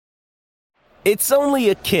It's only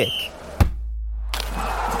a kick,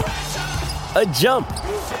 a jump,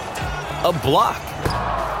 a block.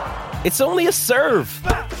 It's only a serve.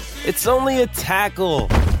 It's only a tackle,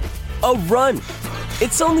 a run.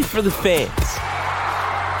 It's only for the fans.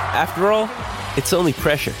 After all, it's only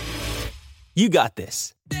pressure. You got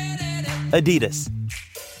this. Adidas.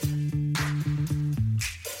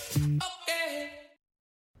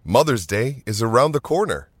 Mother's Day is around the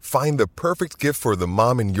corner. Find the perfect gift for the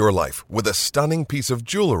mom in your life with a stunning piece of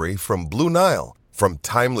jewelry from Blue Nile. From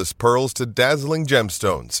timeless pearls to dazzling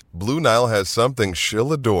gemstones, Blue Nile has something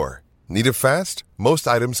she'll adore. Need it fast? Most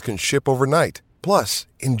items can ship overnight. Plus,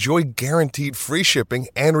 enjoy guaranteed free shipping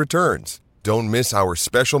and returns. Don't miss our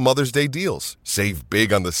special Mother's Day deals. Save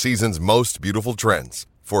big on the season's most beautiful trends.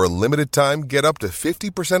 For a limited time, get up to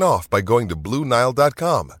 50% off by going to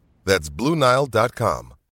BlueNile.com. That's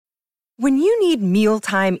BlueNile.com. When you need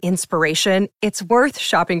mealtime inspiration, it's worth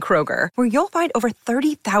shopping Kroger, where you'll find over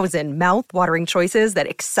 30,000 mouth-watering choices that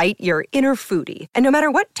excite your inner foodie. And no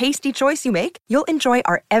matter what tasty choice you make, you'll enjoy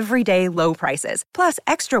our everyday low prices, plus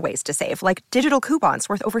extra ways to save, like digital coupons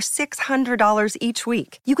worth over $600 each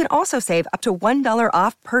week. You can also save up to $1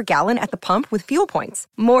 off per gallon at the pump with fuel points.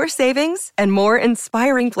 More savings and more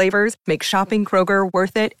inspiring flavors make shopping Kroger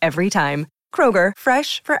worth it every time. Kroger,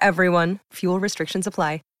 fresh for everyone. Fuel restrictions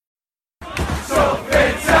apply.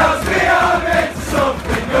 Something tells me I'm into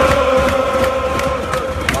something good.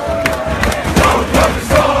 Don't look the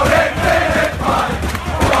story, finish mine.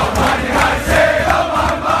 From money I say on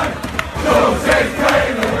my mind. Those days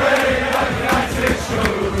playing away like United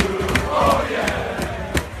should. Oh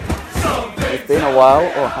yeah. It's been a while,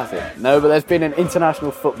 or has it? No, but there's been an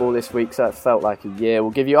international football this week, so it felt like a year.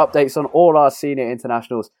 We'll give you updates on all our senior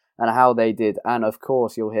internationals and how they did. And of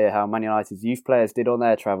course, you'll hear how Man United's youth players did on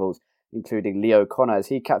their travels, including Leo Connor as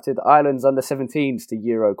he captained Ireland's under-17s to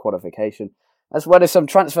Euro qualification, as well as some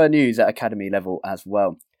transfer news at academy level as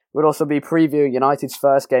well. We'll also be previewing United's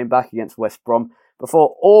first game back against West Brom.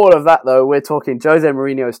 Before all of that though, we're talking Jose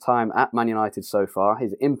Mourinho's time at Man United so far,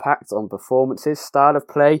 his impact on performances, style of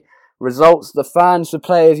play, results, the fans, the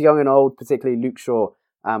players young and old, particularly Luke Shaw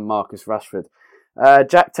and Marcus Rashford.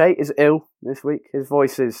 Jack Tate is ill this week, his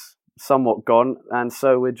voice is somewhat gone, and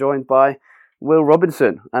so we're joined by Will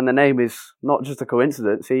Robinson, and the name is not just a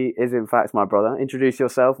coincidence, he is in fact my brother. Introduce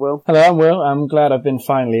yourself, Will. Hello, I'm Will. I'm glad I've been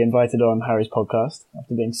finally invited on Harry's podcast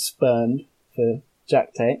after being spurned for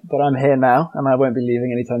Jack Tate, but I'm here now and I won't be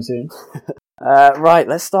leaving anytime soon. Right,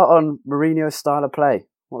 let's start on Mourinho's style of play.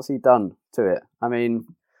 What's he done to it? I mean,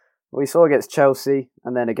 we saw against Chelsea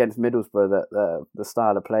and then against Middlesbrough that the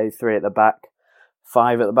style of play, 3 at the back,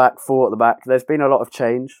 5 at the back, 4 at the back. There's been a lot of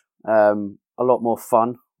change, a lot more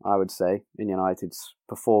fun, I would say, in United's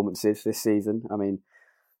performances this season. I mean,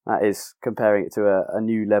 that is comparing it to a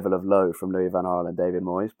new level of low from Louis van Gaal and David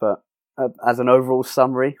Moyes. But as an overall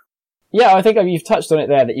summary... Yeah, I think you've touched on it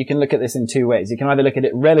there, that you can look at this in 2 ways. You can either look at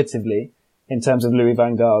it relatively in terms of Louis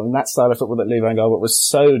van Gaal, and that style of football that Louis van Gaal was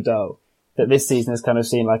so dull that this season has kind of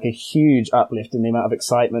seen like a huge uplift in the amount of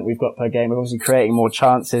excitement we've got per game. We're obviously creating more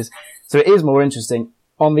chances, so it is more interesting.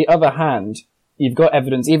 On the other hand, you've got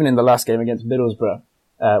evidence, even in the last game against Middlesbrough,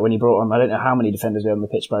 when he brought on, I don't know how many defenders we had on the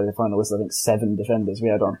pitch by the final whistle, I think 7 defenders we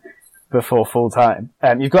had on before full time.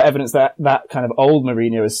 You've got evidence that that kind of old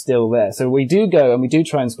Mourinho is still there. So we do go and we do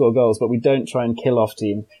try and score goals, but we don't try and kill off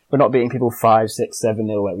teams. We're not beating people 5, 6,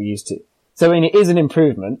 7-0 like we used to. So I mean, it is an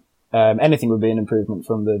improvement. Anything would be an improvement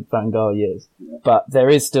from the Van Gaal years. But there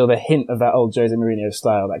is still the hint of that old Jose Mourinho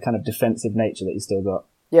style, that kind of defensive nature that he's still got.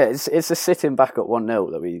 Yeah, it's a sitting back at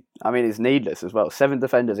 1-0 that it's needless as well. 7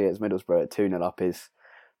 defenders against Middlesbrough at 2-0 up is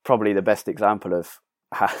probably the best example of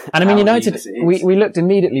how... And I mean, United, we looked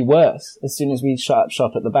immediately worse as soon as we shut up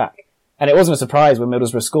shop at the back. And it wasn't a surprise when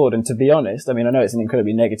Middlesbrough scored. And to be honest, I mean, I know it's an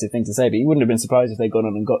incredibly negative thing to say, but you wouldn't have been surprised if they'd gone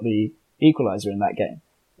on and got the equaliser in that game.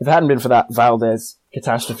 If it hadn't been for that Valdez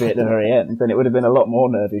catastrophe at the very end, then it would have been a lot more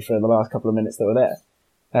nervy for the last couple of minutes that were there.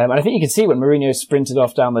 And I think you could see when Mourinho sprinted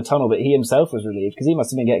off down the tunnel that he himself was relieved, because he must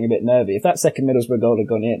have been getting a bit nervy. If that second Middlesbrough goal had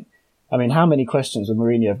gone in, I mean, how many questions would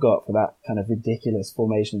Mourinho have got for that kind of ridiculous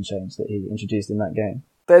formation change that he introduced in that game?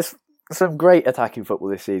 There's some great attacking football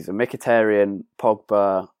this season. Mkhitaryan,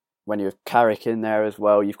 Pogba, when you have Carrick in there as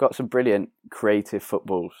well, you've got some brilliant creative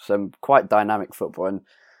football, some quite dynamic football, and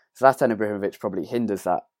Zlatan Ibrahimovic probably hinders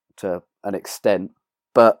that to an extent.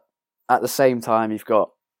 But at the same time, you've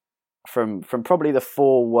got from probably the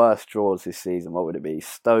 4 worst draws this season, what would it be?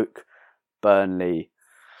 Stoke, Burnley,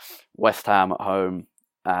 West Ham at home,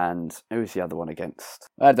 and who's the other one against?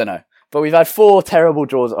 I don't know. But we've had 4 terrible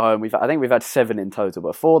draws at home. I think we've had 7 in total,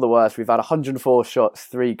 but 4 the worst. We've had 104 shots,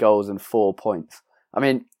 3 goals and 4 points. I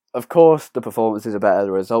mean, of course, the performances are better,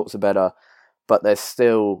 the results are better, but there's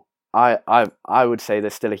still, I would say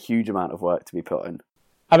there's still a huge amount of work to be put in.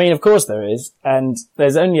 I mean, of course there is, and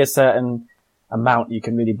there's only a certain amount you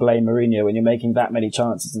can really blame Mourinho when you're making that many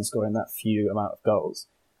chances and scoring that few amount of goals.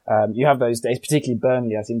 You have those days, particularly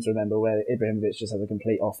Burnley, I seem to remember, where Ibrahimovic just has a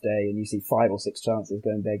complete off day and you see 5 or 6 chances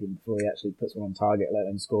going begging before he actually puts one on target, let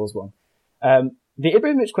alone scores one. The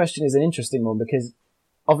Ibrahimovic question is an interesting one because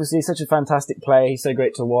obviously he's such a fantastic player, he's so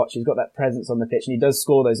great to watch, he's got that presence on the pitch and he does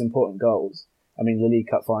score those important goals. I mean, the League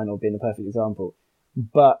Cup final being the perfect example.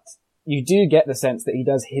 But you do get the sense that he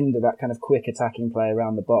does hinder that kind of quick attacking play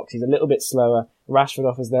around the box. He's a little bit slower. Rashford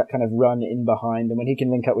offers that kind of run in behind, and when he can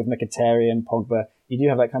link up with Mkhitaryan, Pogba, you do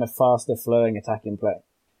have that kind of faster flowing attacking play.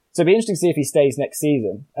 So it'd be interesting to see if he stays next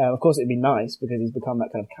season. Of course it'd be nice because he's become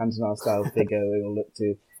that kind of Cantona style figure we all look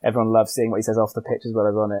to. Everyone loves seeing what he says off the pitch as well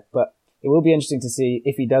as on it. But it will be interesting to see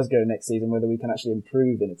if he does go next season, whether we can actually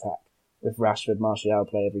improve in attack with Rashford, Martial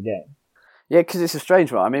play every game. Yeah, because it's a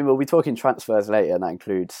strange one. I mean, we'll be talking transfers later, and that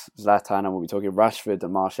includes Zlatan, and we'll be talking Rashford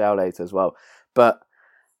and Martial later as well. But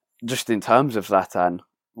just in terms of Zlatan,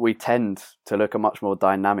 we tend to look a much more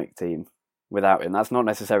dynamic team without him. That's not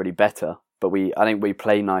necessarily better, but I think we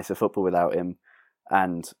play nicer football without him.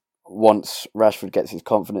 And once Rashford gets his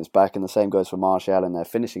confidence back, and the same goes for Martial, and their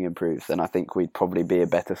finishing improves, then I think we'd probably be a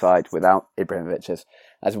better side without Ibrahimovic,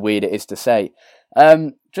 as weird it is to say.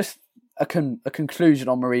 Just a conclusion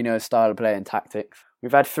on Mourinho's style of play and tactics.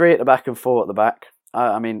 We've had 3 at the back and 4 at the back.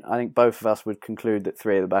 I mean, I think both of us would conclude that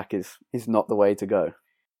 3 at the back is not the way to go.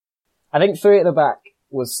 I think 3 at the back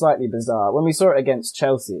was slightly bizarre. When we saw it against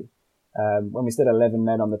Chelsea, when we stood 11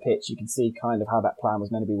 men on the pitch, you could see kind of how that plan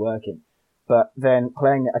was meant to be working. But then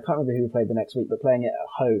playing it, I can't remember who we played the next week, but playing it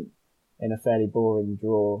at home in a fairly boring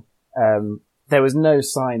draw, there was no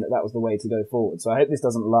sign that was the way to go forward. So I hope this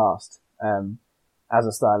doesn't last. As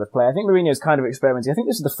a style of play. I think Mourinho's kind of experimenting. I think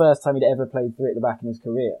this is the first time he'd ever played 3 at the back in his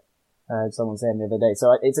career. Someone said the other day.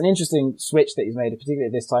 So it's an interesting switch that he's made, particularly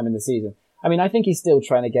at this time in the season. I mean, I think he's still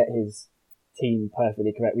trying to get his team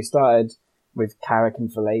perfectly correct. We started with Carrick and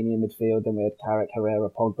Fellaini in midfield, then we had Carrick, Herrera,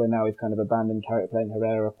 Pogba. Now we've kind of abandoned Carrick playing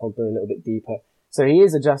Herrera, Pogba a little bit deeper. So he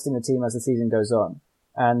is adjusting the team as the season goes on.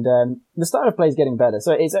 And the style of play is getting better.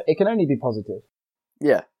 So it can only be positive.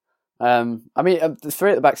 Yeah. I mean, the 3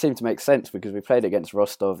 at the back seemed to make sense because we played against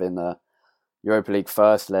Rostov in the Europa League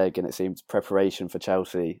first leg, and it seemed preparation for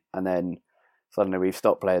Chelsea. And then suddenly we've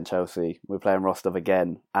stopped playing Chelsea. We're playing Rostov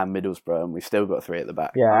again and Middlesbrough, and we've still got 3 at the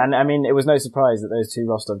back. Yeah, and I mean, it was no surprise that those 2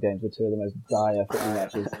 Rostov games were 2 of the most dire football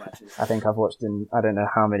matches I think I've watched in I don't know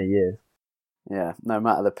how many years. Yeah, no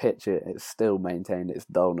matter the pitch, it's still maintained its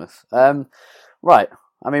dullness. Right.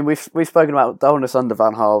 I mean, we've spoken about dullness under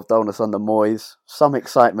Van Gaal, dullness under Moyes, some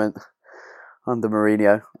excitement under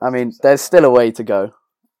Mourinho. I mean, there's still a way to go,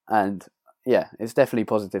 and yeah, it's definitely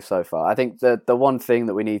positive so far. I think the one thing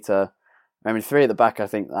that we need to, I mean, 3 at the back, I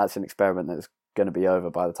think that's an experiment that's going to be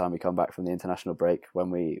over by the time we come back from the international break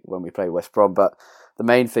when we play West Brom. But the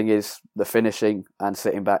main thing is the finishing and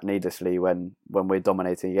sitting back needlessly when we're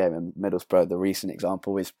dominating a game. And Middlesbrough, the recent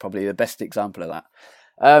example, is probably the best example of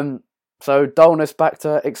that. So dullness back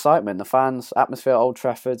to excitement. The fans, atmosphere at Old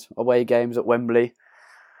Trafford, away games at Wembley.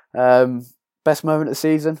 Best moment of the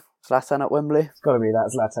season, Zlatan at Wembley. It's got to be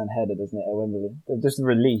that Zlatan header, doesn't it, at Wembley? Just the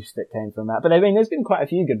relief that came from that. But I mean, there's been quite a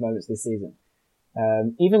few good moments this season.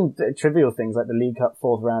 Even trivial things like the League Cup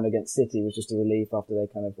 4th round against City was just a relief after they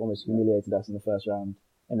kind of almost humiliated us in the first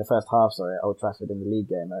half, at Old Trafford in the league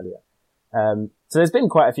game earlier. So there's been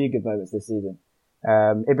quite a few good moments this season.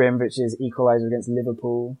 Ibrahimovic's equaliser against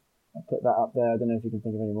Liverpool, I'll put that up there. I don't know if you can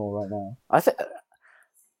think of any more right now.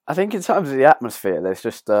 I think in terms of the atmosphere, there's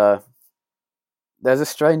just there's a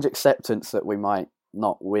strange acceptance that we might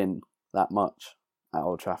not win that much at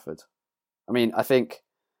Old Trafford. I mean, I think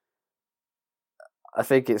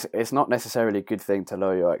it's not necessarily a good thing to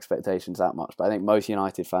lower your expectations that much, but I think most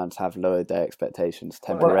United fans have lowered their expectations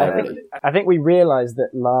temporarily. Well, I think we realised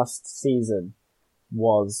that last season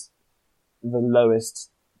was the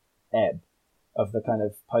lowest ebb of the kind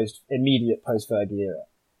of immediate post-Fergie era.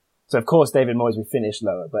 So of course David Moyes we finished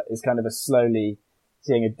lower, but it's kind of a slowly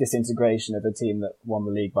seeing a disintegration of a team that won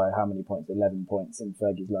the league by how many points? 11 points in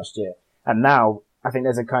Fergie's last year. And now I think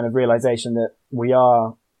there's a kind of realisation that we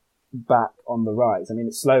are back on the rise. I mean,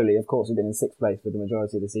 it's slowly, of course, we've been in 6th place for the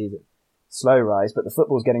majority of the season. Slow rise, but the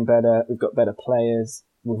football's getting better. We've got better players.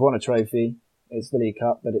 We've won a trophy. It's the League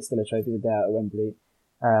Cup, but it's still a trophy today out at Wembley.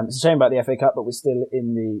 It's a shame about the FA Cup, but we're still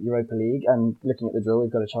in the Europa League, and looking at the draw,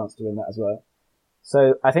 we've got a chance to win that as well.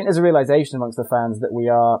 So I think there's a realisation amongst the fans that we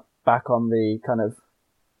are back on the kind of,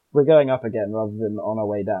 we're going up again rather than on our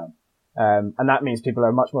way down. And that means people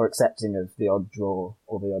are much more accepting of the odd draw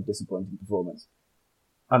or the odd disappointing performance.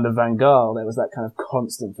 Under Van Gaal, there was that kind of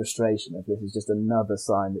constant frustration of this is just another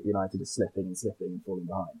sign that United is slipping and falling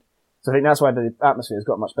behind. So I think that's why the atmosphere has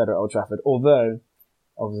got much better at Old Trafford, although,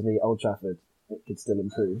 obviously, Old Trafford, it could still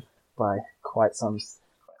improve by quite some.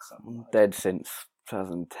 Dead since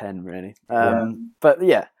 2010, really. But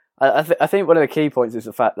yeah, I think one of the key points is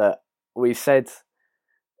the fact that we said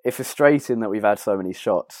it's frustrating that we've had so many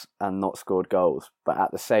shots and not scored goals, but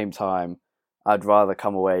at the same time, I'd rather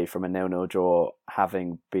come away from a 0-0 draw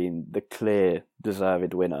having been the clear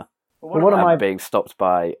deserved winner and being stopped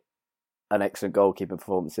by an excellent goalkeeper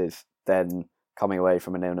performances than coming away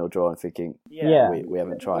from a 0-0 draw and thinking, we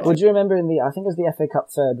haven't tried. Well, do you remember I think it was the FA Cup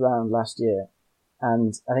third round last year,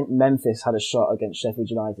 and I think Memphis had a shot against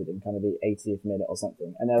Sheffield United in kind of the 80th minute or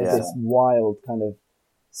something, and there was this wild kind of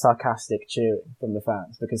sarcastic cheering from the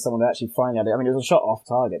fans because someone had actually finally had it. I mean, it was a shot off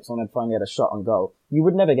target. Someone had finally had a shot on goal. You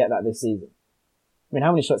would never get that this season. I mean,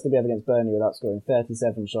 how many shots did we have against Burnley without scoring?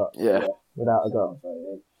 37 shots without a goal.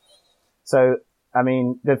 So, I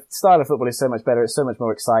mean, the style of football is so much better. It's so much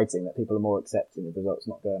more exciting that people are more accepting of results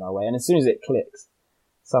not going our way. And as soon as it clicks,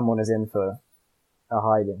 someone is in for a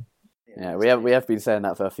hiding. Yeah, we have been saying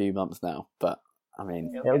that for a few months now, but I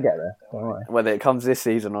mean, it'll get there. Don't worry. Whether it comes this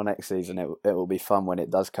season or next season, it will be fun when it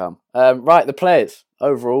does come. Right, the players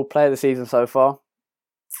overall, player of the season so far,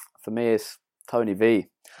 for me is Tony V,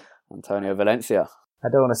 Antonio Valencia. I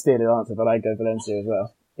don't want to steal your answer, but I'd go Valencia as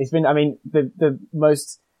well. It's been, I mean, the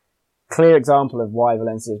most clear example of why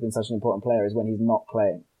Valencia has been such an important player is when he's not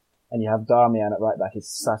playing. And you have Darmian at right back is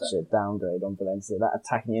such a downgrade on Valencia. That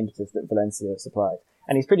attacking impetus that Valencia supplied.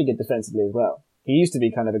 And he's pretty good defensively as well. He used to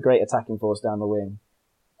be kind of a great attacking force down the wing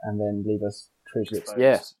and then leave us crucially exposed.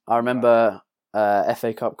 Yeah, I remember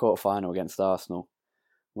FA Cup quarter-final against Arsenal.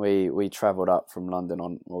 We travelled up from London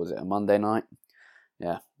on, a Monday night?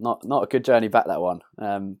 Yeah, not a good journey back, that one.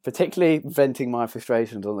 Particularly venting my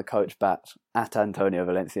frustrations on the coach back at Antonio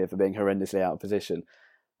Valencia for being horrendously out of position.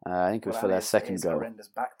 I think it was for their second goal. Horrendous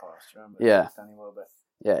back pass, do you remember?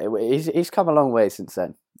 Yeah. He's come a long way since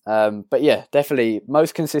then. But yeah, definitely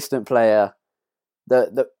most consistent player.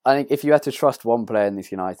 I think if you had to trust one player in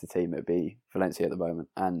this United team, it would be Valencia at the moment.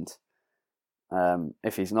 And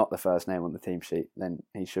if he's not the first name on the team sheet, then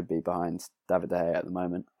he should be behind David De Gea at the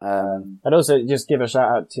moment. I'd also just give a shout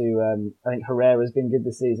out to, I think Herrera's been good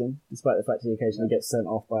this season, despite the fact he occasionally gets sent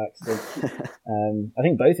off by accident. I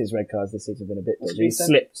think both his red cards this season have been a bit dodgy. He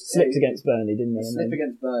slipped against Burnley, didn't he? Slip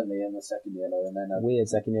against Burnley and the second yellow, and then a weird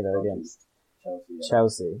second yellow against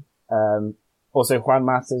Chelsea. Also, Juan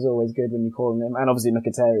Mata is always good when you call him, and obviously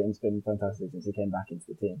Mkhitaryan's been fantastic since he came back into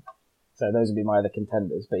the team. So those would be my other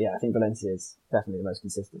contenders. But yeah, I think Valencia is definitely the most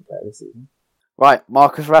consistent player this season. Right,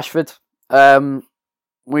 Marcus Rashford.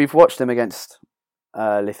 We've watched him against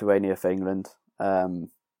Lithuania for England.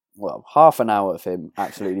 Half an hour of him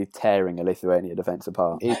absolutely tearing a Lithuania defence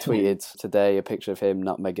apart. He tweeted today a picture of him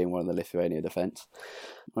nutmegging one of the Lithuania defence,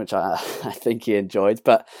 which I think he enjoyed.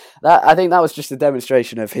 But I think that was just a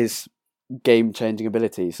demonstration of his game-changing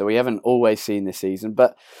ability. So we haven't always seen this season,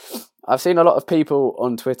 but I've seen a lot of people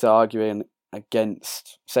on Twitter arguing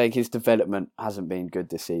against, saying his development hasn't been good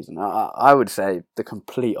this season. I would say the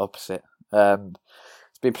complete opposite.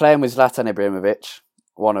 He's been playing with Zlatan Ibrahimovic,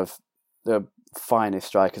 one of the finest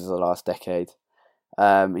strikers of the last decade.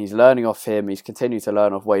 He's learning off him. He's continued to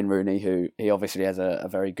learn off Wayne Rooney, who he obviously has a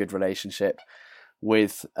very good relationship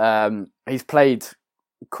with. He's played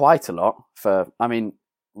quite a lot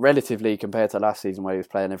relatively compared to last season where he was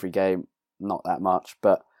playing every game, not that much,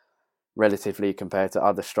 but relatively compared to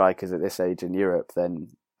other strikers at this age in Europe, then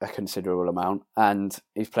a considerable amount. And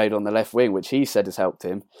he's played on the left wing, which he said has helped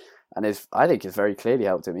him, and I think has very clearly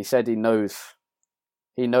helped him. He said he knows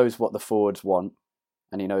what the forwards want,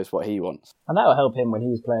 and he knows what he wants. And that will help him when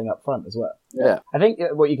he's playing up front as well. Yeah. I think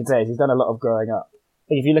what you can say is he's done a lot of growing up. I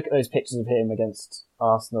think if you look at those pictures of him against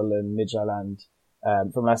Arsenal and Midtjylland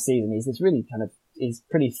from last season, he's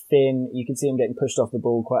pretty thin. You can see him getting pushed off the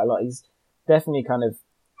ball quite a lot. He's definitely kind of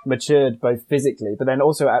matured both physically, but then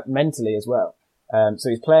also mentally as well. So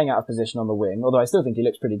he's playing out of position on the wing, although I still think he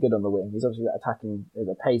looks pretty good on the wing. He's obviously got attacking,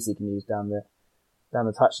 the pace he can use down the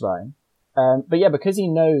touchline. But yeah, because he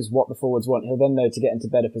knows what the forwards want, he'll then know to get into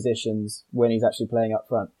better positions when he's actually playing up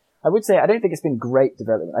front. I would say I don't think it's been great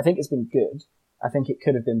development. I think it's been good. I think it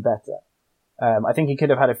could have been better. I think he could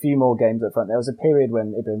have had a few more games up front. There was a period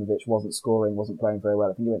when Ibrahimovic wasn't scoring, wasn't playing very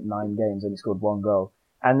well. I think he went 9 games and he scored 1 goal.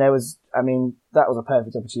 And that was a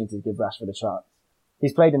perfect opportunity to give Rashford a chance.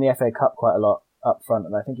 He's played in the FA Cup quite a lot up front,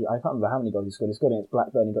 and I can't remember how many goals he scored. He scored against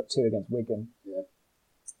Blackburn, he got 2 against Wigan. Yeah.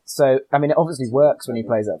 So, it obviously works when he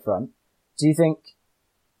plays up front. Do you think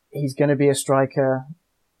he's going to be a striker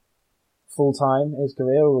full time in his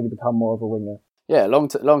career, or will he become more of a winger? Yeah, long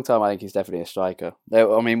term, I think he's definitely a striker.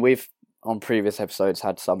 I mean, we've on previous episodes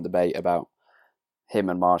had some debate about him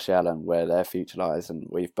and Martial and where their future lies, and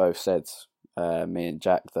we've both said, me and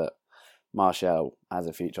Jack, that Martial has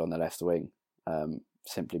a future on the left wing,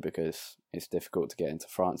 simply because it's difficult to get into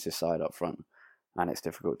France's side up front, and it's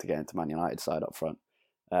difficult to get into Man United's side up front.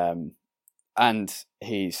 And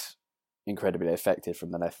he's incredibly effective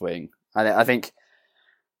from the left wing. I think,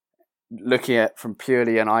 looking at from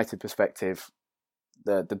purely United perspective,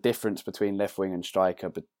 the difference between left wing and striker,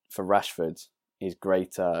 but for Rashford, is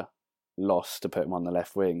greater loss to put him on the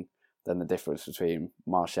left wing than the difference between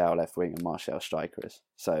Martial left wing and Martial striker is.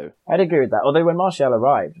 So I'd agree with that. Although when Martial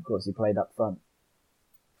arrived, of course, he played up front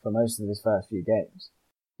for most of his first few games.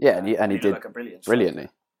 Yeah, and he did like a brilliantly.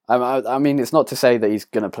 I mean, it's not to say that he's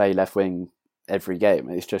going to play left wing every game.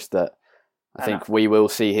 It's just that I think we will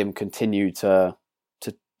see him continue to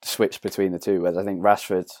switch between the two. Whereas I think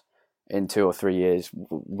Rashford, in 2 or 3 years,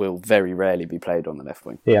 will very rarely be played on the left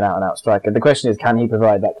wing. Be an out-and-out striker. The question is, can he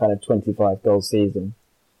provide that kind of 25-goal season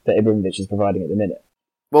that Ibrahimovic is providing at the minute?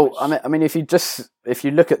 Well, I mean, if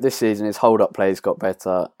you look at this season, his hold-up plays got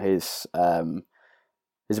better. His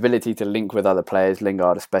ability to link with other players,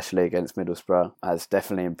 Lingard especially against Middlesbrough, has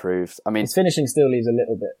definitely improved. I mean, his finishing still leaves a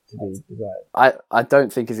little bit to be desired. I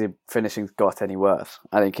don't think his finishing's got any worse.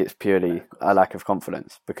 I think it's purely a lack of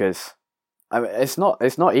confidence, because I mean, it's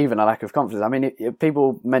not even a lack of confidence. I mean,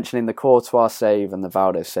 people mentioning the Courtois save and the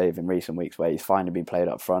Valdez save in recent weeks, where he's finally been played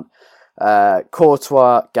up front.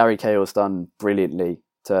 Courtois, Gary Cahill's done brilliantly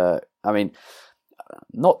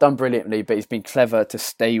not done brilliantly, but he's been clever to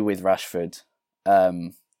stay with Rashford,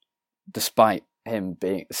 despite him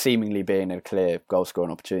seemingly being a clear goal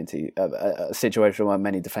scoring opportunity, a situation where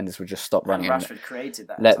many defenders would just stop running. Rashford created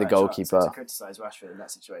that. Let the goalkeeper to criticise Rashford in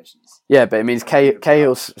that situation. Yeah, but it means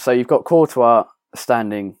Cahill's. So you've got Courtois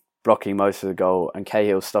standing, blocking most of the goal, and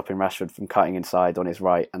Cahill stopping Rashford from cutting inside on his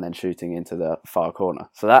right and then shooting into the far corner.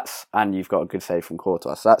 And you've got a good save from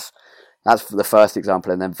Courtois. So that's the first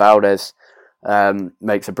example, and then Valdez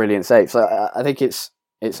makes a brilliant save. So I think it's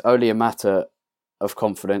only a matter of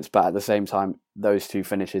confidence, but at the same time, those two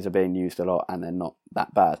finishes are being used a lot, and they're not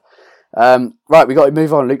that bad. Right, we got to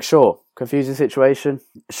move on. Luke Shaw, confusing situation.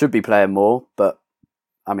 Should be playing more, but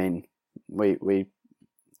I mean, we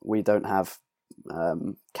don't have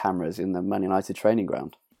cameras in the Man United training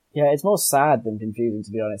ground. Yeah, it's more sad than confusing,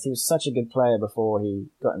 to be honest. He was such a good player before he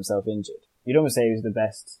got himself injured. You'd almost say he was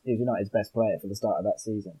United's best player for the start of that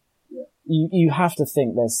season. Yeah. You have to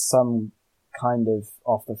think there's some kind of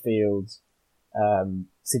off the field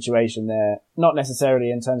situation there, not necessarily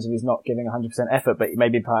in terms of he's not giving 100% effort, but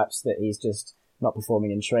maybe perhaps that he's just not performing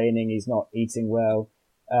in training, he's not eating well,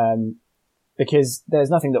 because there's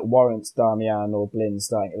nothing that warrants Darmian or Blin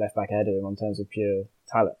starting at left back ahead of him in terms of pure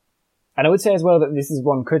talent. And I would say as well that this is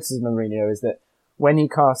one criticism of Mourinho, is that when he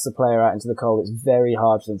casts a player out into the cold, it's very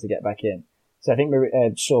hard for them to get back in. So I think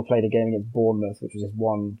Shaw played a game against Bournemouth, which was just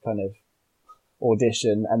one kind of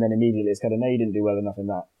audition, and then immediately it's kind of, no, you didn't do well enough in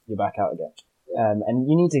that, you're back out again. And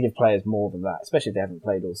you need to give players more than that, especially if they haven't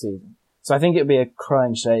played all season. So I think it would be a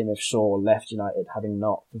crying shame if Shaw left United having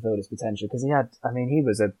not fulfilled his potential, because he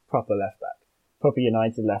was a proper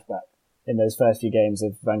United left back in those first few games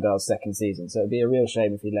of Van Gaal's second season. So it'd be a real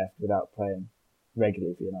shame if he left without playing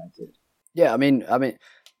regularly for United. Yeah, I mean,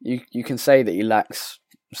 you can say that he lacks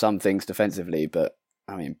some things defensively, but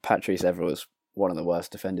I mean, Patrice Evra was one of the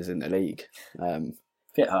worst defenders in the league.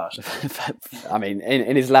 Bit harsh. I mean,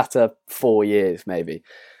 in his latter 4 years, maybe,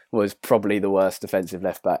 was probably the worst defensive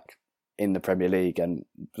left back in the Premier League, and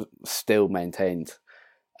still maintained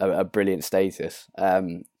a brilliant status. I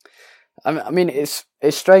mean, it's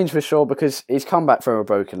strange for Shaw, because he's come back from a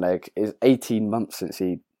broken leg. It's 18 months since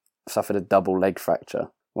he suffered a double leg fracture.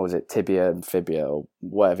 What was it, tibia and fibia, or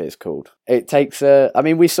whatever it's called? It takes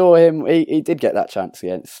we saw him, he did get that chance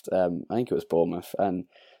against, I think it was Bournemouth, and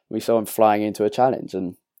we saw him flying into a challenge,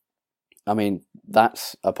 and I mean,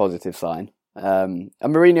 that's a positive sign. And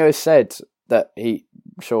Mourinho has said that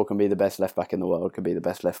Shaw can be the best left back in the world, can be the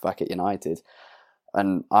best left back at United,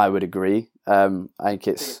 and I would agree. I think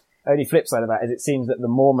it's... The only flip side of that is it seems that the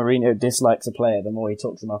more Mourinho dislikes a player, the more he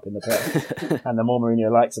talks him up in the press. And the more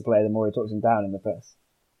Mourinho likes a player, the more he talks him down in the press.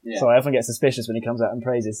 Yeah. So I often get suspicious when he comes out and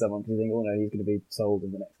praises someone, because you think, oh no, he's going to be sold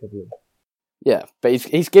in the next couple of years. Yeah, but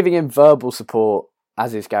he's giving him verbal support,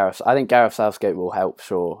 as is Gareth. I think Gareth Southgate will help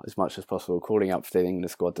Shaw as much as possible, calling up for the England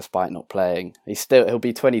squad despite not playing. He'll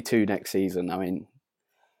be 22 next season. I mean,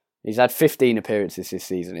 he's had 15 appearances this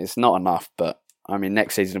season. It's not enough, but I mean,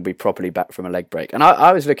 next season will be properly back from a leg break. And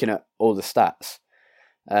I was looking at all the stats,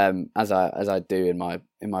 as I do in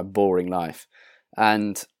my boring life,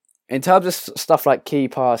 and in terms of stuff like key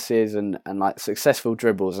passes and like successful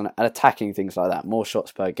dribbles and attacking things like that, more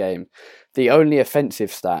shots per game, the only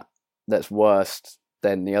offensive stat that's worse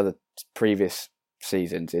than the other previous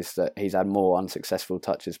seasons is that he's had more unsuccessful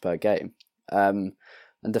touches per game. And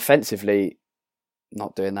defensively,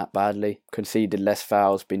 not doing that badly. Conceded less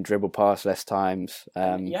fouls, been dribbled past less times.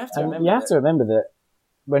 You have to remember that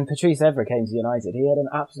when Patrice Evra came to United, he had an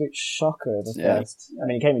absolute shocker of first. I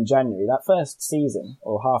mean, he came in January. That first season,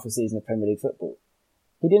 or half a season of Premier League football,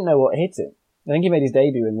 he didn't know what hit him. I think he made his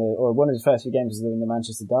debut or one of his first few games was in the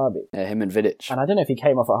Manchester derby. Yeah, him and Vidic. And I don't know if he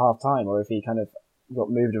came off at half time or if he kind of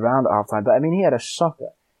got moved around at half time, but I mean, he had a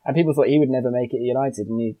shocker. And people thought he would never make it at United,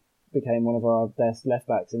 and he became one of our best left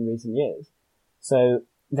backs in recent years. So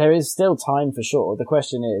there is still time for sure. The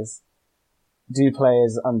question is, do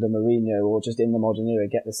players under Mourinho or just in the modern era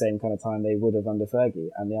get the same kind of time they would have under Fergie?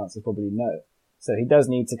 And the answer is probably no. So he does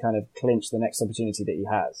need to kind of clinch the next opportunity that he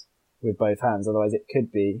has with both hands. Otherwise it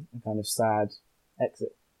could be a kind of sad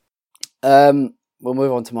exit. We'll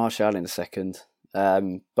move on to Martial in a second.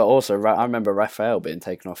 But also, I remember Raphael being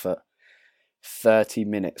taken off at 30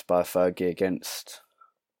 minutes by Fergie against,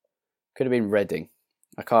 could have been Reading.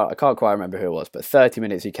 I can't quite remember who it was, but 30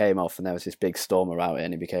 minutes he came off and there was this big storm around it,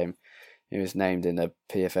 and he was named in the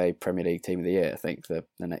PFA Premier League Team of the Year, I think, the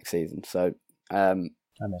next season. So I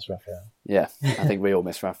miss Raphael. Yeah, I think we all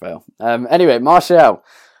miss Raphael. Anyway, Martial,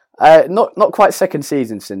 not quite second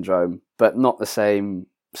season syndrome, but not the same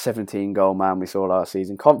 17-goal man we saw last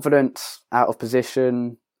season. Confidence, out of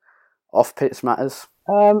position, off-pitch matters.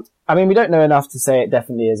 I mean, we don't know enough to say it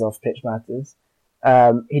definitely is off-pitch matters.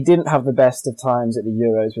 He didn't have the best of times at the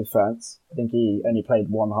Euros with France. I think he only played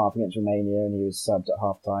one half against Romania and he was subbed at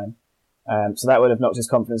half time. So that would have knocked his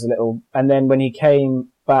confidence a little. And then when he came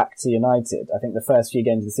back to United, I think the first few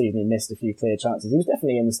games of the season, he missed a few clear chances. He was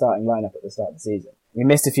definitely in the starting lineup at the start of the season. He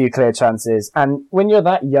missed a few clear chances. And when you're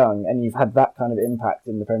that young and you've had that kind of impact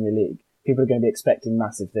in the Premier League, people are going to be expecting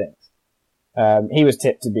massive things. He was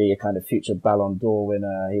tipped to be a kind of future Ballon d'Or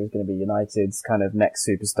winner. He was going to be United's kind of next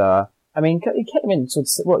superstar. I mean, he came in, he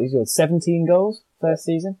scored 17 goals first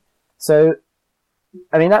season. So,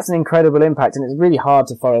 I mean, that's an incredible impact, and it's really hard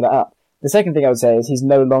to follow that up. The second thing I would say is he's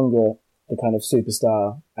no longer the kind of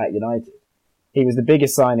superstar at United. He was the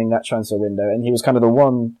biggest signing that transfer window, and he was kind of the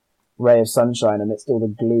one ray of sunshine amidst all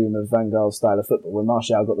the gloom of Van Gaal's style of football. When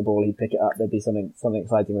Martial got the ball, he'd pick it up, there'd be something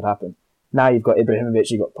exciting would happen. Now you've got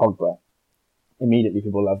Ibrahimovic, you've got Pogba. Immediately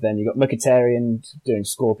people love them. You've got Mkhitaryan doing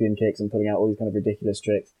scorpion kicks and pulling out all these kind of ridiculous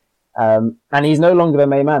tricks. And he's no longer the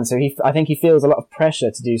main man, so I think he feels a lot of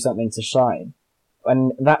pressure to do something to shine.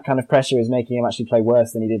 And that kind of pressure is making him actually play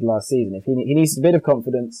worse than he did last season. If he needs a bit of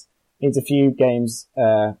confidence, needs a few games,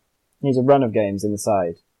 needs a run of games in the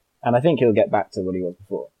side, and I think he'll get back to what he was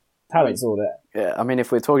before. Talent's all there. Yeah, I mean,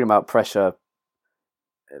 if we're talking about pressure,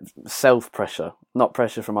 self-pressure, not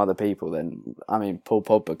pressure from other people, then, I mean, Paul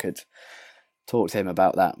Pogba could talk to him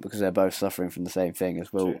about that because they're both suffering from the same thing,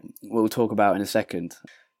 as we'll talk about in a second.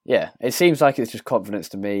 Yeah, it seems like it's just confidence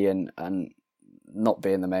to me, and not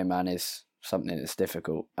being the main man is something that's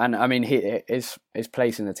difficult. And I mean, his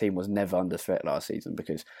place in the team was never under threat last season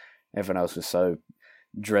because everyone else was so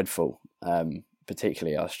dreadful,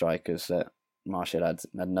 particularly our strikers, that Martial had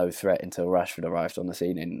no threat until Rashford arrived on the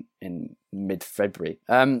scene in mid-February.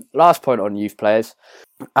 Last point on youth players.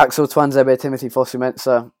 Axel Tuanzebe, Timothy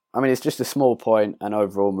Fosu-Mensah. I mean, it's just a small point, and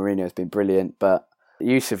overall Mourinho has been brilliant, but the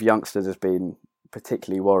use of youngsters has been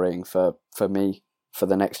particularly worrying for me, for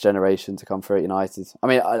the next generation to come through at United. I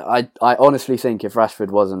mean, I honestly think if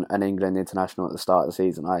Rashford wasn't an England international at the start of the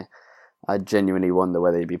season, I genuinely wonder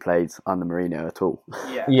whether he'd be played under Mourinho at all.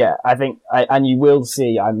 Yeah, I think, and you will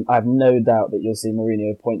see, I have no doubt that you'll see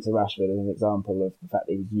Mourinho point to Rashford as an example of the fact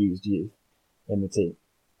that he's used youth in the team,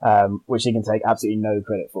 which he can take absolutely no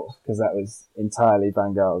credit for, because that was entirely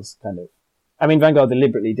Van Gaal's kind of... I mean, Van Gaal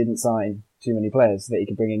deliberately didn't sign too many players so that he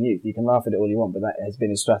could bring in youth. You can laugh at it all you want, but that has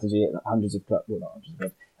been his strategy at hundreds of clubs, well, not hundreds of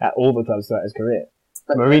clubs, at all the clubs throughout his career.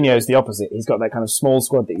 But Mourinho's the opposite. He's got that kind of small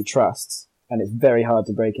squad that he trusts, and it's very hard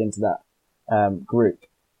to break into that group.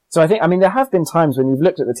 So I mean, there have been times when you've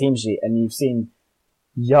looked at the team sheet and you've seen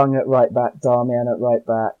Young at right back, Darmian at right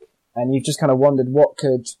back, and you've just kind of wondered what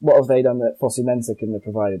have they done that Fosu-Mensah couldn't have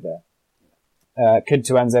provided there? Could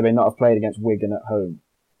Tuanzebe not have played against Wigan at home?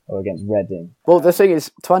 Or against Reading. Well, the thing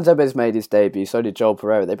is, Tuanzebe's made his debut, so did Joel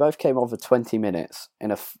Pereira. They both came on for 20 minutes I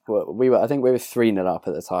think we were 3-0 up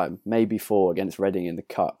at the time, maybe 4 against Reading in the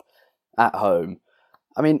Cup at home.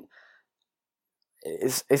 I mean,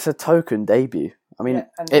 it's a token debut. I mean, Yeah,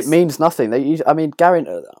 and it means nothing. Gary,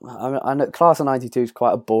 I know class of '92 is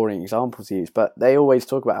quite a boring example to use, but they always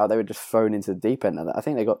talk about how they were just thrown into the deep end. And I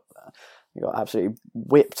think they got absolutely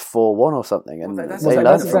whipped 4-1 or something. And that's they Well, learned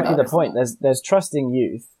that's from exactly that. the point. There's trusting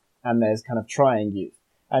youth and there's kind of trying youth.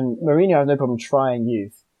 And Mourinho has no problem trying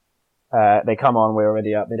youth. They come on, we're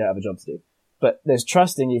already up, they don't have a job to do. But there's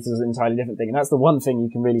trusting youth is an entirely different thing. And that's the one thing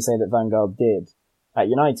you can really say that Van Gaal did at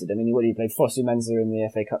United. I mean, he played Fosu Mensah in the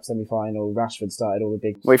FA Cup semi-final, Rashford started all the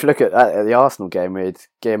big... Well, if you look at the Arsenal game, we had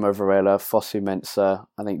Guillermo Varela, Fosu Mensah,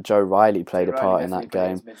 I think Joe Riley played a part in that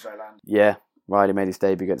game. Yeah, Riley made his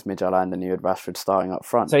debut against Midtjylland and you had Rashford starting up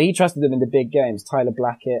front. So he trusted them in the big games. Tyler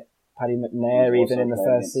Blackett, Paddy McNair, even in the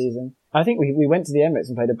first season. I think we went to the Emirates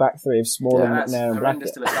and played a back three of Smalling, McNair and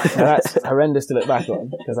Blackett. That's horrendous to look back on,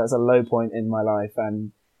 because that's a low point in my life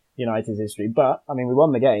and United's history. But, I mean, we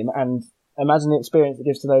won the game, and imagine the experience it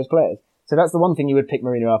gives to those players. So that's the one thing you would pick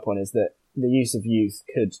Mourinho up on, is that the use of youth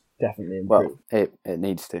could definitely improve. Well, it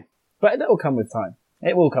needs to. But that will come with time.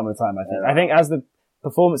 It will come with time, I think. I think as the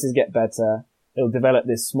performances get better, it'll develop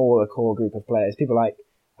this smaller core group of players. People like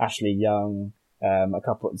Ashley Young, a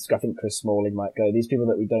couple, I think Chris Smalling might go. These people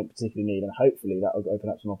that we don't particularly need, and hopefully that will open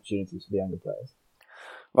up some opportunities for the younger players.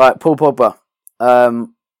 Right, Paul Pogba.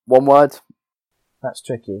 One word. That's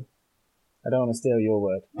tricky. I don't want to steal your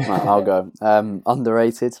word. Right, I'll go.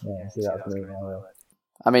 Underrated. Yeah, see, that was me.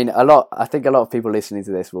 I mean, I think a lot of people listening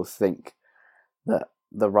to this will think that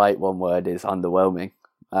the right one word is underwhelming.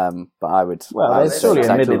 But I would. Well, I would there's say surely a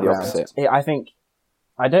exactly middle the ground. opposite.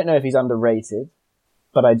 I don't know if he's underrated,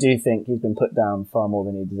 but I do think he's been put down far more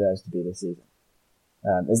than he deserves to be this season.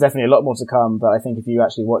 There's definitely a lot more to come, but I think if you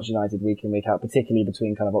actually watch United week in, week out, particularly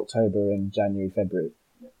between kind of October and January, February,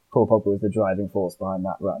 Paul Pogba was the driving force behind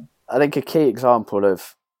that run. I think a key example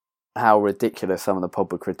of how ridiculous some of the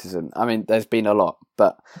Pogba criticism. I mean, there's been a lot,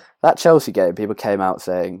 but that Chelsea game, people came out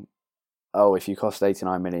saying, "Oh, if you cost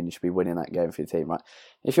 89 million, you should be winning that game for your team." Right?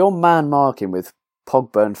 If you're man marking with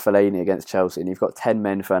Pogba and Fellaini against Chelsea, and you've got 10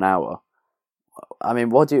 men for an hour, I mean,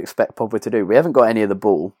 what do you expect Pogba to do? We haven't got any of the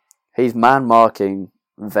ball. He's man marking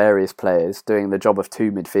various players, doing the job of two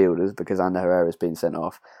midfielders because Ander Herrera's been sent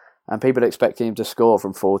off, and people are expecting him to score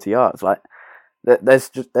from 40 yards. Like,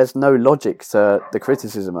 there's no logic to the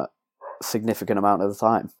criticism at a significant amount of the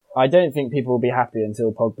time. I don't think people will be happy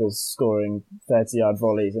until Pogba's scoring 30-yard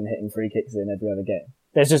volleys and hitting free kicks in every other game.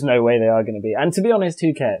 There's just no way they are going to be. And to be honest,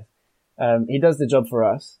 who cares? He does the job for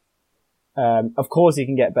us. Of course he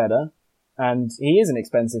can get better. And he is an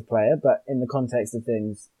expensive player, but in the context of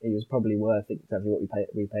things, he was probably worth exactly what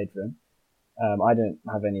we paid for him. I don't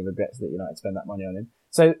have any regrets that United spend that money on him.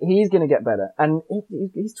 So he's going to get better. And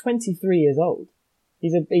he's 23 years old.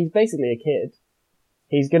 He's basically a kid.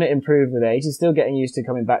 He's going to improve with age. He's still getting used to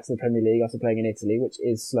coming back to the Premier League after playing in Italy, which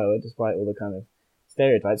is slower despite all the kind of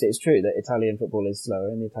stereotypes. It's true that Italian football is slower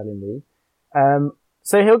in the Italian league.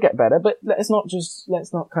 So he'll get better, but let's not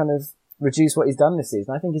kind of reduce what he's done this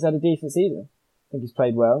season. I think he's had a decent season. I think he's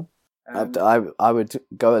played well. I would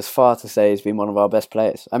go as far to say he's been one of our best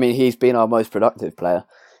players. I mean, he's been our most productive player.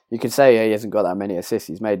 You could say he hasn't got that many assists.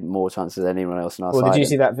 He's made more chances than anyone else in our side. Well, did you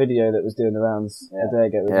see that video that was doing the rounds a day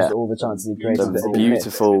ago with just all the chances he created? The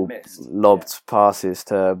beautiful lobbed passes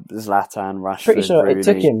to Zlatan, Rashford, Pretty sure Rooney. it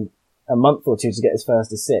took him a month or two to get his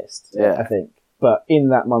first assist, I think. But in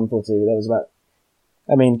that month or two, there was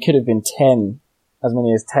could have been as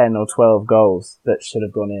many as 10 or 12 goals that should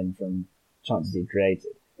have gone in from chances he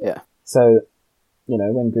created. Yeah. So,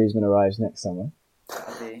 when Griezmann arrives next summer,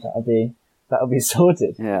 that'll be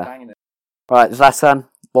sorted. Yeah. Right, Zlatan,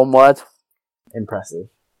 one word. Impressive.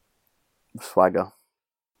 Swagger.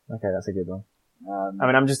 Okay, that's a good one.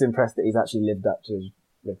 I'm just impressed that he's actually lived up to his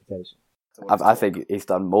reputation. I think he's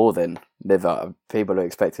done more than live up. People are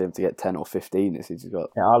expecting him to get 10 or 15 as he's got.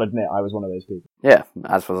 Yeah, I'll admit I was one of those people. Yeah,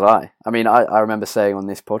 as was I. I mean, I remember saying on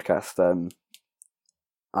this podcast,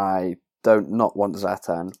 I don't not want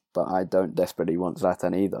Zlatan, but I don't desperately want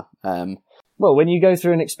Zlatan either. Well, when you go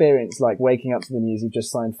through an experience like waking up to the news you've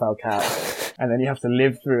just signed Falcao, and then you have to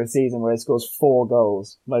live through a season where he scores 4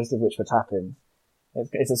 goals, most of which were tap-ins,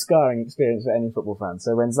 it's a scarring experience for any football fan.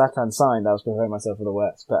 So when Zlatan signed, I was preparing myself for the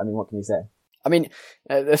worst. But I mean, what can you say? I mean,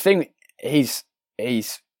 the thing, he's.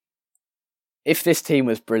 If this team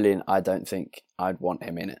was brilliant, I don't think I'd want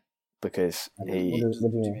him in it because what do you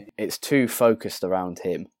mean? It's too focused around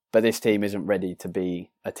him. But this team isn't ready to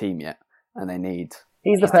be a team yet, and they need.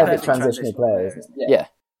 He's the perfect transitional player, isn't he? Yeah.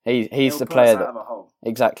 He's the player that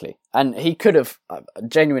exactly, and he could have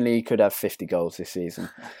genuinely he could have 50 goals this season.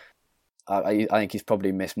 I think he's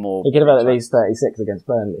probably missed more. He could have had at least 36 against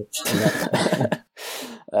Burnley.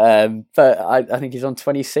 But I think he's on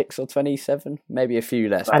 26 or 27, maybe a few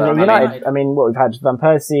less. And but, United, what we've had Van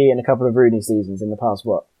Persie and a couple of Rooney seasons in the past,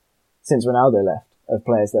 since Ronaldo left, of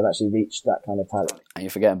players that have actually reached that kind of talent. And you're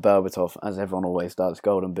forgetting Berbatov, as everyone always does,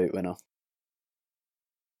 Golden Boot winner.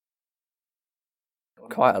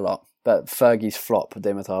 Quite a lot. But Fergie's flop,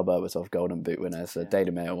 Dimitar Berbatov, Golden Boot winner, as Daily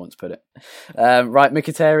Mail once put it. Right,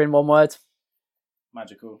 Mkhitaryan, one word.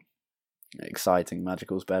 Magical. Exciting.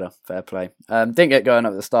 Magical's better. Fair play. Didn't get going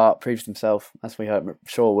up at the start. Proved himself, as we hope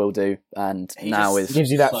sure will do. And now is gives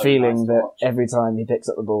you that so feeling nice to that watch. every time he picks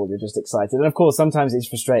up the ball, you're just excited. And of course, sometimes it's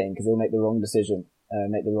frustrating because he'll make the wrong decision,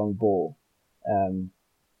 make the wrong ball.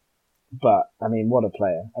 But I mean, what a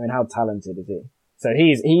player! I mean, how talented is he? So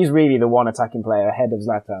he's really the one attacking player ahead of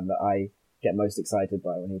Zlatan that I get most excited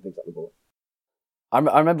by when he picks up the ball. I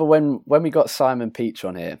remember when we got Simon Peach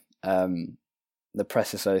on here, the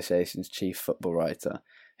Press Association's chief football writer.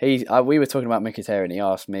 We were talking about Mkhitaryan. He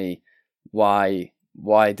asked me why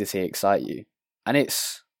does he excite you, and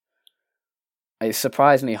it's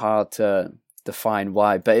surprisingly hard to define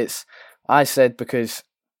why. But I said because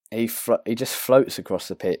he just floats across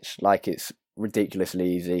the pitch like it's ridiculously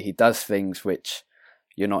easy. He does things which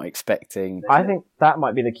you're not expecting. I think that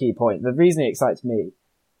might be the key point. The reason he excites me,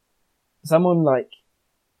 someone like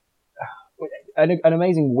an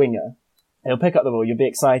amazing winger, he'll pick up the ball, you'll be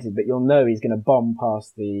excited, but you'll know he's going to bomb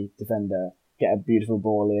past the defender, get a beautiful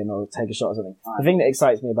ball in, or take a shot or something. The thing that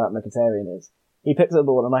excites me about Mkhitaryan is he picks up the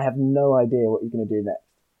ball and I have no idea what he's going to do next.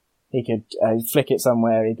 He could flick it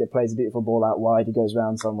somewhere, he could plays a beautiful ball out wide, he goes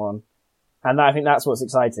round someone. And I think that's what's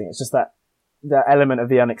exciting. It's just that element of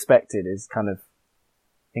the unexpected is kind of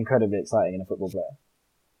incredibly exciting in a football player.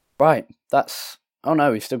 Right, oh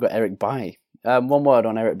no, we've still got Eric Bailly. One word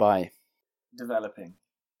on Eric Bailly. Developing.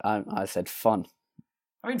 I said fun.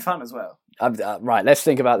 I mean, fun as well. Right, let's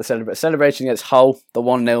think about the celebration against Hull, the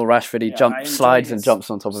 1-0 Rashford. He slides and jumps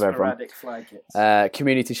on top of everyone. Flag hits.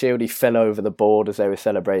 Community Shield, he fell over the board as they were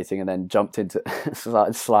celebrating and then jumped into,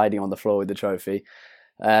 started sliding on the floor with the trophy.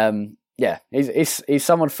 He's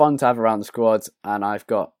someone fun to have around the squad, and I've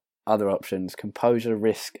got other options: composure,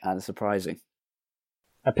 risk, and surprising.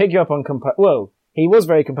 I pick you up on he was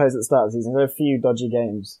very composed at the start of the season. There were a few dodgy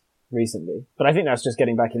games recently, but I think that's just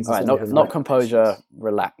getting back into something. Not composure,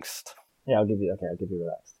 relaxed. Yeah, I'll give you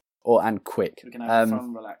relaxed. And quick. We can have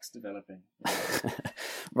fun, relaxed, developing.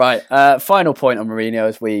 Right, final point on Mourinho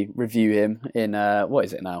as we review him in, what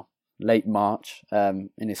is it now? Late March,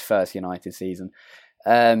 in his first United season.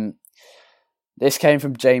 This came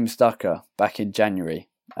from James Ducker back in January,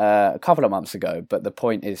 a couple of months ago, but the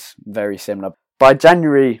point is very similar. By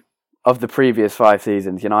January of the previous 5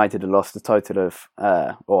 seasons, United had lost a total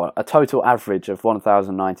average of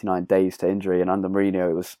 1,099 days to injury, and under Mourinho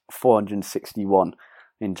it was 461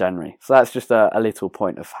 in January. So that's just a little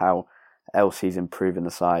point of how else he's improving the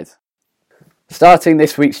side. Starting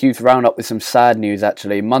this week's Youth Roundup with some sad news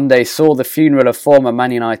actually. Monday saw the funeral of former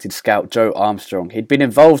Man United scout Joe Armstrong. He'd been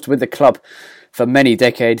involved with the club for many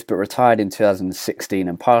decades but retired in 2016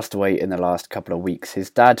 and passed away in the last couple of weeks. His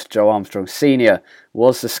dad, Joe Armstrong Sr.,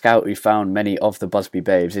 was the scout who found many of the Busby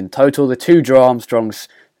Babes. In total, the 2 Joe Armstrongs,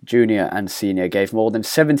 Junior and Senior, gave more than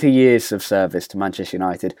 70 years of service to Manchester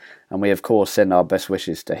United, and we of course send our best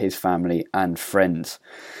wishes to his family and friends.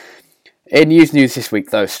 In news this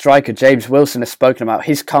week though, striker James Wilson has spoken about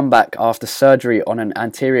his comeback after surgery on an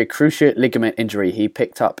anterior cruciate ligament injury he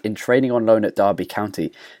picked up in training on loan at Derby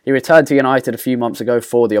County. He returned to United a few months ago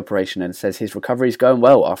for the operation and says his recovery is going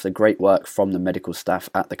well after great work from the medical staff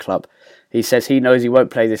at the club. He says he knows he won't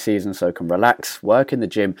play this season, so can relax, work in the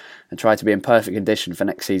gym and try to be in perfect condition for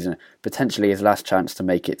next season, potentially his last chance to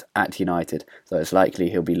make it at United, though it's likely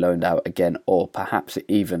he'll be loaned out again or perhaps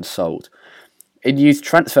even sold. In youth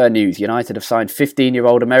transfer news, United have signed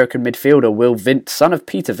 15-year-old American midfielder Will Vint, son of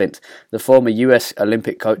Peter Vint, the former US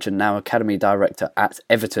Olympic coach and now academy director at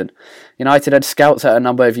Everton. United had scouts at a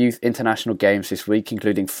number of youth international games this week,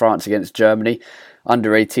 including France against Germany,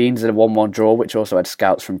 under-18s and a 1-1 draw, which also had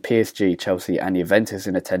scouts from PSG, Chelsea and Juventus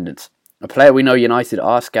in attendance. A player we know United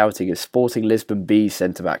are scouting is Sporting Lisbon B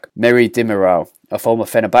centre-back Merih Demiral, a former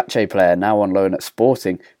Fenerbahce player now on loan at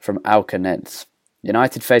Sporting from Alcanense.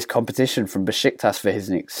 United face competition from Besiktas for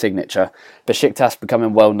his signature, Besiktas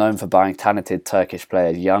becoming well known for buying talented Turkish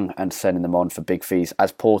players young and sending them on for big fees,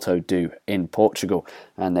 as Porto do in Portugal.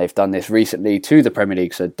 And they've done this recently to the Premier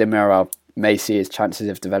League, so Demiral may see his chances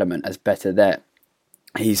of development as better there.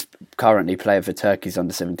 He's currently playing for Turkey's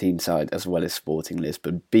under-17 side, as well as Sporting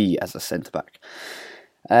Lisbon B as a centre-back.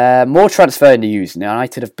 More transfer news.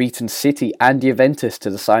 United have beaten City and Juventus to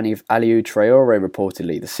the signing of Aliou Traore,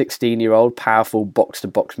 reportedly. The 16-year-old powerful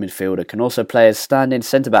box-to-box midfielder can also play as stand-in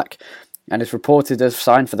centre-back and is reported to have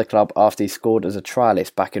signed for the club after he scored as a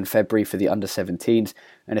trialist back in February for the under-17s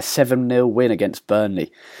in a 7-0 win against Burnley.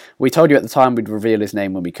 We told you at the time we'd reveal his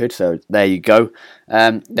name when we could, so there you go.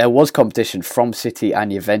 There was competition from City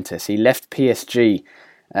and Juventus. He left PSG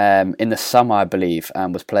in the summer, I believe,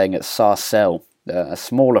 and was playing at Sarcelles, a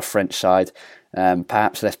smaller French side.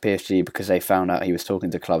 Perhaps left PSG because they found out he was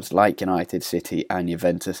talking to clubs like United, City and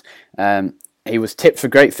Juventus. He was tipped for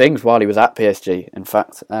great things while he was at PSG, in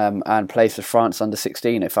fact, and plays for France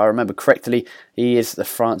under-16. If I remember correctly, he is the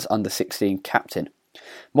France under-16 captain.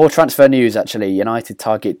 More transfer news, actually. United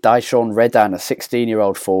target Daishon Redan, a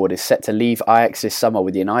 16-year-old forward, is set to leave Ajax this summer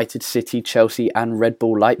with United, City, Chelsea and Red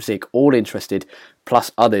Bull Leipzig all interested,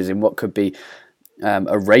 plus others in what could be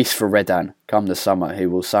a race for Redan come the summer,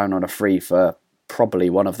 who will sign on a free for probably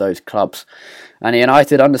one of those clubs. And the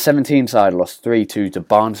United under-17 side lost 3-2 to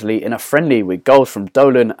Barnsley in a friendly with goals from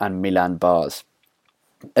Dolan and Milan Bars.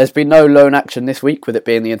 There's been no loan action this week with it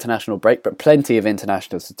being the international break, but plenty of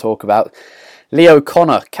internationals to talk about. Leo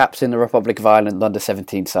Connor captained the Republic of Ireland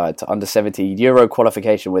under-17 side to under-17 Euro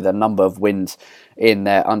qualification with a number of wins in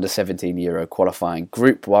their under-17 Euro qualifying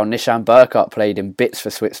group, while Nishan Burkhardt played in bits for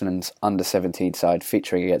Switzerland's under-17 side,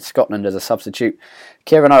 featuring against Scotland as a substitute.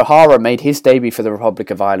 Kieran O'Hara made his debut for the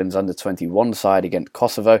Republic of Ireland's under-21 side against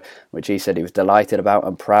Kosovo, which he said he was delighted about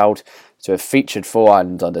and proud to have featured for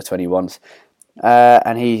Ireland's under-21s.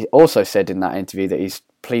 And he also said in that interview that he's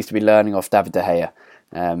pleased to be learning off David De Gea,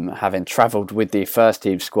 having travelled with the first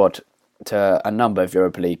team squad to a number of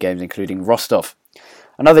Europa League games, including Rostov.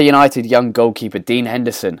 Another United young goalkeeper, Dean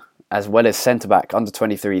Henderson, as well as centre-back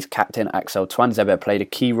under-23's captain Axel Tuanzebe, played a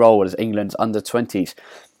key role as England's under-20s.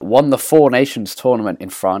 Won the Four Nations tournament in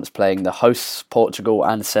France, playing the hosts Portugal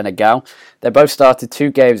and Senegal. They both started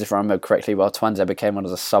 2 games, if I remember correctly, while Tuanzebe came on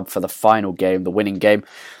as a sub for the final game, the winning game.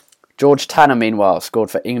 George Tanner, meanwhile, scored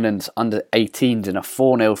for England's under-18s in a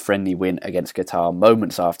 4-0 friendly win against Qatar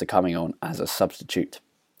moments after coming on as a substitute.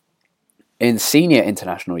 In senior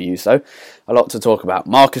international news, though, a lot to talk about.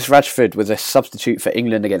 Marcus Rashford was a substitute for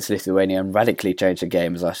England against Lithuania and radically changed the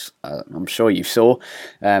game, as I'm sure you saw,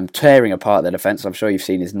 tearing apart their defence. I'm sure you've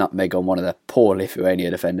seen his nutmeg on one of the poor Lithuania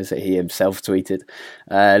defenders that he himself tweeted.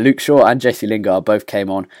 Luke Shaw and Jesse Lingard both came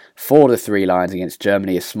on for the 3 Lions against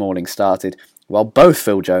Germany as Smalling started, while both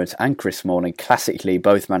Phil Jones and Chris Smalling classically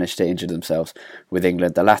both managed to injure themselves with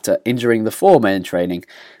England, the latter injuring the former in training,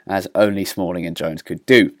 as only Smalling and Jones could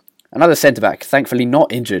do. Another centre-back, thankfully not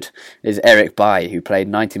injured, is Eric Bailly, who played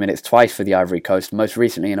 90 minutes twice for the Ivory Coast, most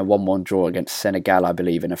recently in a 1-1 draw against Senegal, I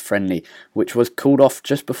believe, in a friendly, which was called off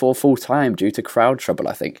just before full time due to crowd trouble,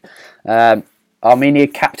 I think. Armenia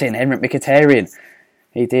captain Henrik Mkhitaryan.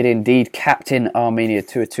 He did indeed captain Armenia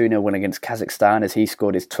to a 2-0 win against Kazakhstan as he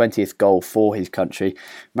scored his 20th goal for his country.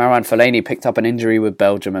 Marouane Fellaini picked up an injury with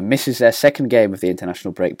Belgium and misses their second game of the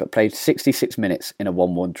international break, but played 66 minutes in a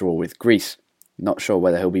 1-1 draw with Greece. Not sure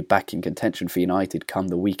whether he'll be back in contention for United come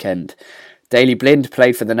the weekend. Daley Blind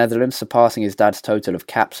played for the Netherlands, surpassing his dad's total of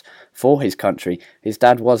caps for his country. His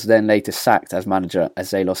dad was then later sacked as manager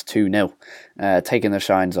as they lost 2-0, taking the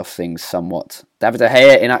shines off things somewhat. David De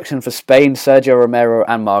Gea in action for Spain, Sergio Romero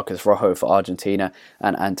and Marcos Rojo for Argentina,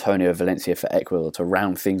 and Antonio Valencia for Ecuador to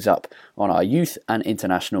round things up on our youth and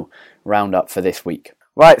international roundup for this week.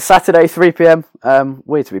 Right, Saturday 3pm.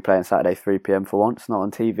 Weird to be playing Saturday 3pm for once, not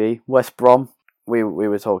on TV. West Brom. We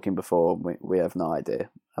were talking before, we have no idea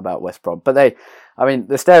about West Brom. But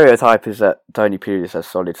the stereotype is that Tony Pulis has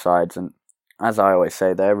solid sides, and as I always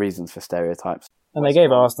say, there are reasons for stereotypes. And they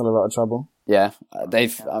gave Arsenal a lot of trouble. Yeah,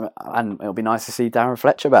 and it'll be nice to see Darren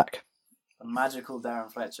Fletcher back. The magical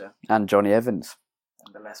Darren Fletcher. And Johnny Evans.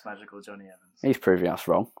 And the less magical Johnny Evans. He's proving us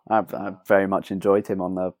wrong. I very much enjoyed him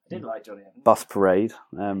on the I did like Johnny Evans. Bus parade.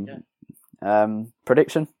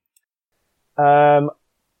 Prediction?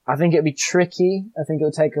 I think it'll be tricky. I think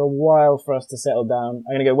it'll take a while for us to settle down.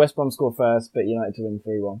 I'm going to go West Brom score first, but United to win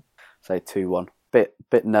 3-1. Say 2-1.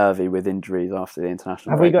 Bit nervy with injuries after the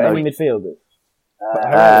international Have break. we got any midfielders?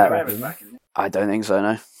 Herrera's back, isn't it? I don't think so,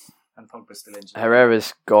 no. And Pogba's still injured.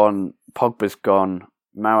 Herrera's gone. Pogba's gone.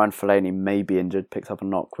 Marouane Fellaini may be injured. Picked up a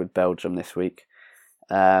knock with Belgium this week.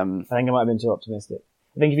 I think I might have been too optimistic.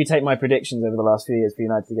 I think if you take my predictions over the last few years for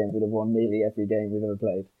United games, we'd have won nearly every game we've ever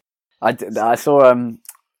played. I saw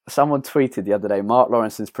someone tweeted the other day, Mark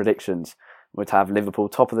Lawrence's predictions would have Liverpool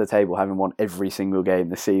top of the table, having won every single game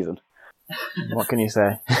this season. What can you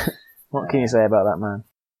say? What can you say about that man?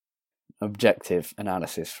 Objective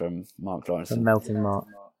analysis from Mark Lawrence. The melting Mark.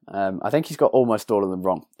 I think he's got almost all of them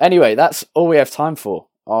wrong. Anyway, that's all we have time for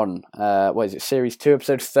on, Series 2,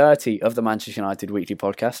 Episode 30 of the Manchester United Weekly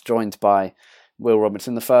Podcast, joined by Will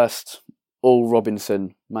Robinson, the first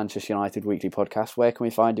all-Robinson Manchester United Weekly Podcast. Where can we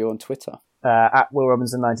find you on Twitter? At Will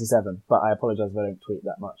Robinson 97, but I apologise if I don't tweet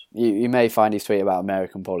that much. You may find his tweet about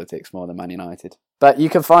American politics more than Man United. But you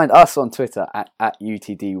can find us on Twitter at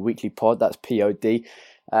UTD Weekly Pod, that's POD.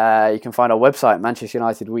 You can find our website,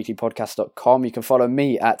 ManchesterUnitedWeeklyPodcast.com. You can follow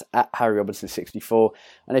me at Harry Robinson64.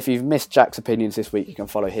 And if you've missed Jack's opinions this week, you can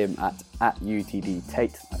follow him at UTD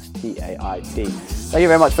Tate, that's TAID. Thank you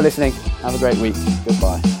very much for listening. Have a great week.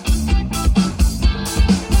 Goodbye.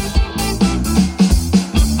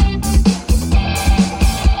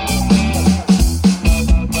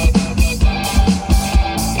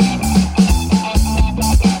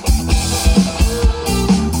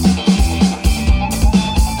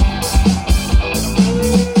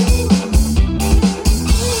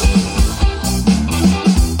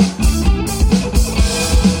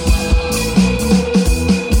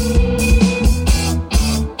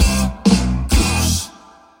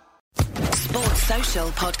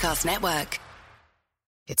 Podcast Network.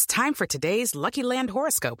 It's time for today's Lucky Land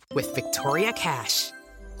horoscope with Victoria Cash.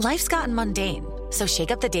 Life's gotten mundane, so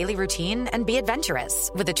shake up the daily routine and be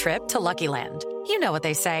adventurous with a trip to Lucky Land. You know what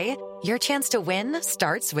they say, your chance to win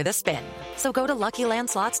starts with a spin. So go to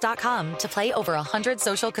LuckyLandSlots.com to play over 100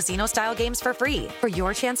 social casino-style games for free for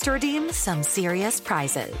your chance to redeem some serious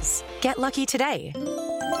prizes. Get lucky today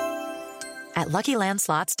at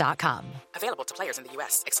LuckyLandSlots.com. Available to players in the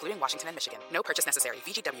U.S., excluding Washington and Michigan. No purchase necessary.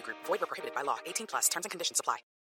 VGW Group. Void where prohibited by law. 18+. Terms and conditions apply.